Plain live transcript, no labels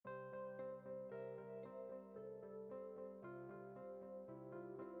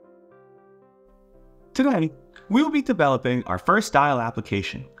Today, we will be developing our first Dial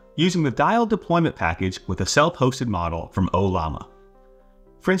application using the Dial deployment package with a self-hosted model from Ollama.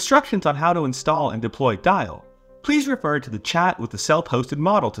 For instructions on how to install and deploy Dial, please refer to the Chat with the self-hosted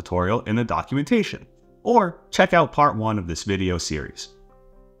model tutorial in the documentation, or check out part 1 of this video series.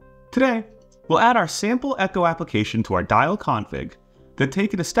 Today, we'll add our sample echo application to our Dial config, then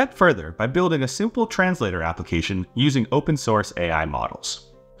take it a step further by building a simple translator application using open source AI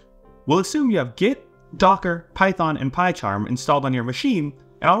models. We'll assume you have Git, Docker, Python, and PyCharm installed on your machine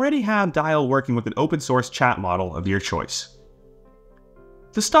and already have Dial working with an open source chat model of your choice.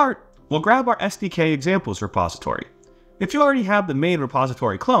 To start, we'll grab our SDK examples repository. If you already have the main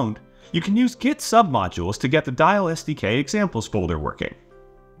repository cloned, you can use Git submodules to get the Dial SDK examples folder working.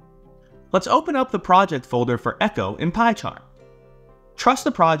 Let's open up the project folder for Echo in PyCharm. Trust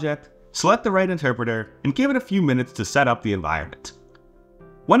the project, select the right interpreter, and give it a few minutes to set up the environment.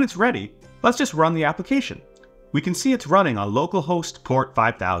 When it's ready, let's just run the application. We can see it's running on localhost port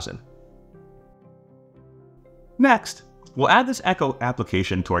 5000. Next, we'll add this Echo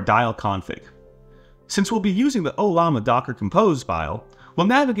application to our Dial config. Since we'll be using the Ollama Docker Compose file, we'll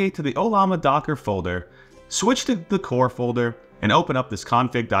navigate to the Ollama Docker folder, switch to the core folder, and open up this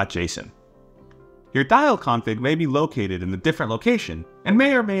config.json. Your Dial config may be located in a different location and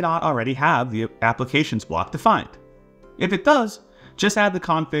may or may not already have the applications block defined. If it does, just add the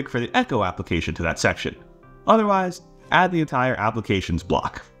config for the Echo application to that section. Otherwise, add the entire applications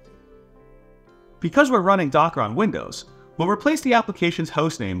block. Because we're running Docker on Windows, we'll replace the application's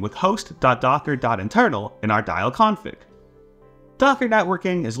hostname with host.docker.internal in our Dial config. Docker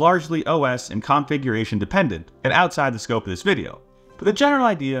networking is largely OS and configuration dependent and outside the scope of this video, but the general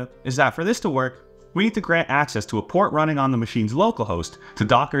idea is that for this to work, we need to grant access to a port running on the machine's localhost to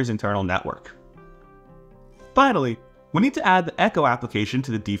Docker's internal network. Finally, we need to add the Echo application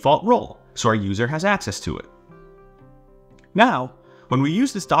to the default role so our user has access to it. Now, when we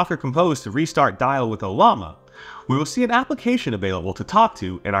use this Docker Compose to restart Dial with Ollama, we will see an application available to talk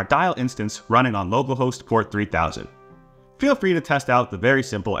to in our Dial instance running on localhost port 3000. Feel free to test out the very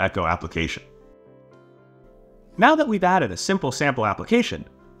simple Echo application. Now that we've added a simple sample application,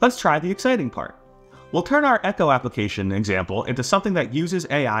 let's try the exciting part. We'll turn our Echo application example into something that uses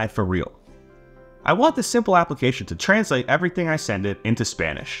AI for real. I want this simple application to translate everything I send it into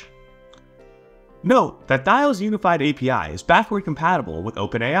Spanish. Note that Dial's unified API is backward compatible with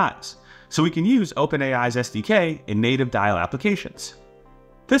OpenAI's, so we can use OpenAI's SDK in native Dial applications.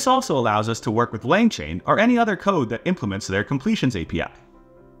 This also allows us to work with LangChain or any other code that implements their completions API.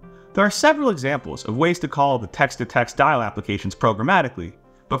 There are several examples of ways to call the text-to-text Dial applications programmatically,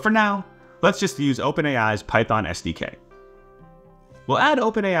 but for now, let's just use OpenAI's Python SDK. We'll add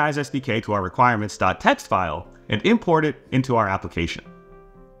OpenAI's SDK to our requirements.txt file and import it into our application.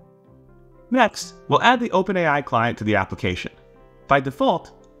 Next, we'll add the OpenAI client to the application. By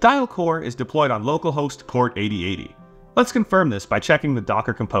default, Dial Core is deployed on localhost port 8080. Let's confirm this by checking the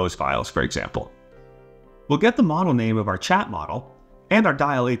Docker Compose files, for example. We'll get the model name of our chat model and our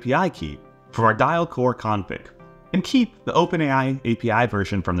Dial API key from our Dial Core config, and keep the OpenAI API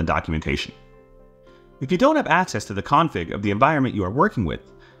version from the documentation. If you don't have access to the config of the environment you are working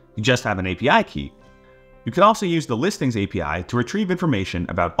with, you just have an API key, you can also use the Listings API to retrieve information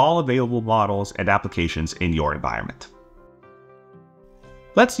about all available models and applications in your environment.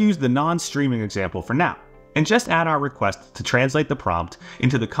 Let's use the non-streaming example for now, and just add our request to translate the prompt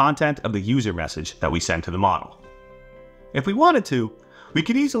into the content of the user message that we send to the model. If we wanted to, we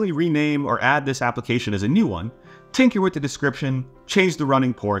could easily rename or add this application as a new one, tinker with the description, change the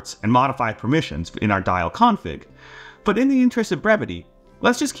running ports, and modify permissions in our Dial config, but in the interest of brevity,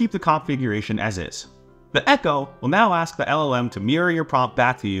 let's just keep the configuration as is. The Echo will now ask the LLM to mirror your prompt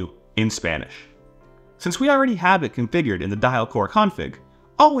back to you in Spanish. Since we already have it configured in the Dial Core config,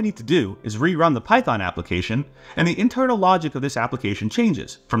 all we need to do is rerun the Python application, and the internal logic of this application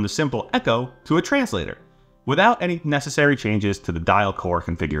changes from the simple Echo to a translator, without any necessary changes to the Dial Core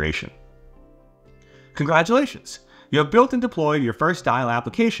configuration. Congratulations! You have built and deployed your first Dial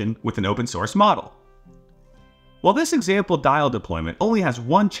application with an open source model. While this example Dial deployment only has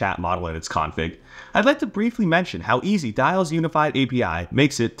one chat model in its config, I'd like to briefly mention how easy Dial's unified API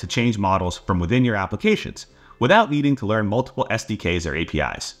makes it to change models from within your applications, without needing to learn multiple SDKs or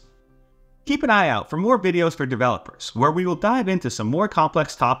APIs. Keep an eye out for more videos for developers, where we will dive into some more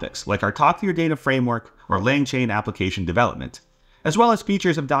complex topics like our Talk to Your Data framework or LangChain application development, as well as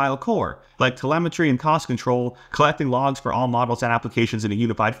features of Dial Core, like telemetry and cost control, collecting logs for all models and applications in a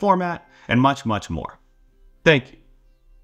unified format, and much, much more. Thank you.